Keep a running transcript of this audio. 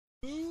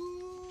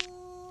Food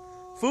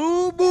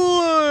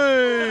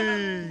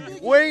boy!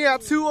 Weighing at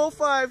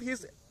 205.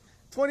 He's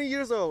 20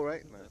 years old,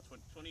 right? No.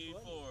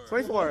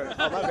 24.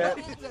 Oh, my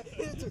bad.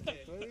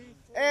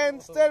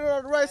 And standing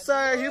on the right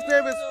side, his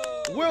name is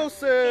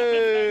Wilson.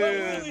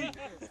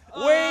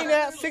 Weighing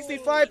at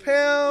 65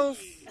 pounds.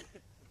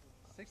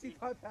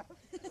 65 pounds?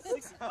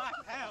 65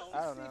 pounds?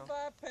 I don't know.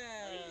 65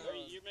 pounds. Are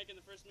you making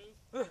the first move?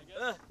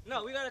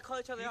 No, we gotta call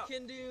each other out. You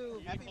can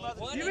do. Happy Mother's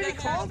One Day. you already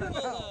called him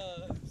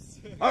out.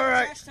 All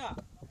right. Trash talk.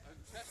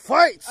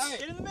 Fight! Right.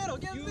 Get in the middle.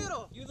 Get in the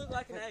middle. You look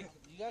like an egg.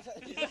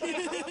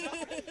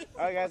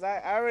 All right, guys.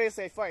 I already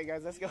say fight,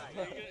 guys. Let's go.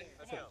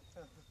 Let's go.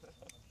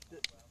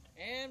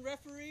 And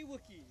referee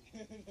Wookie.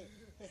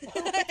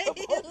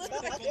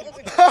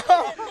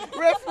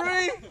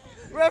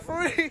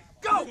 Referee,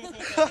 go!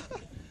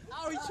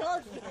 Oh, he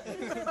charged me.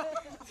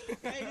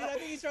 Hey, dude, I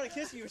think he's trying to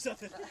kiss you or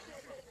something.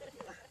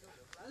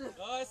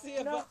 Oh, I see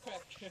a butt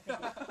crack.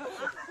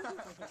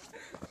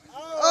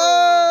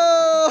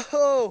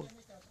 Oh!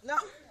 No.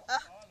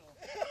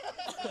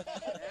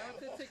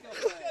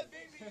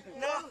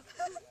 No.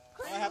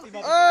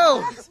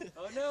 Oh!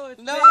 Oh no,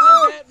 it's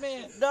No.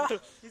 Batman. No.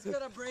 He's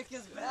gonna break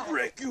his back.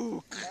 Break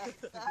you!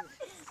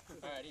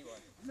 Alright, he won.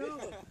 No?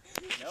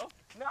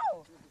 No.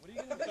 What are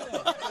you gonna do?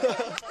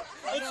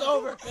 It's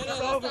over. No, It's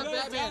that's over.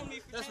 not Batman.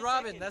 That's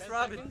Robin. That's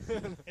Robin.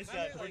 It's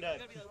done. We're done.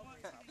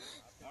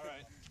 All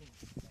right.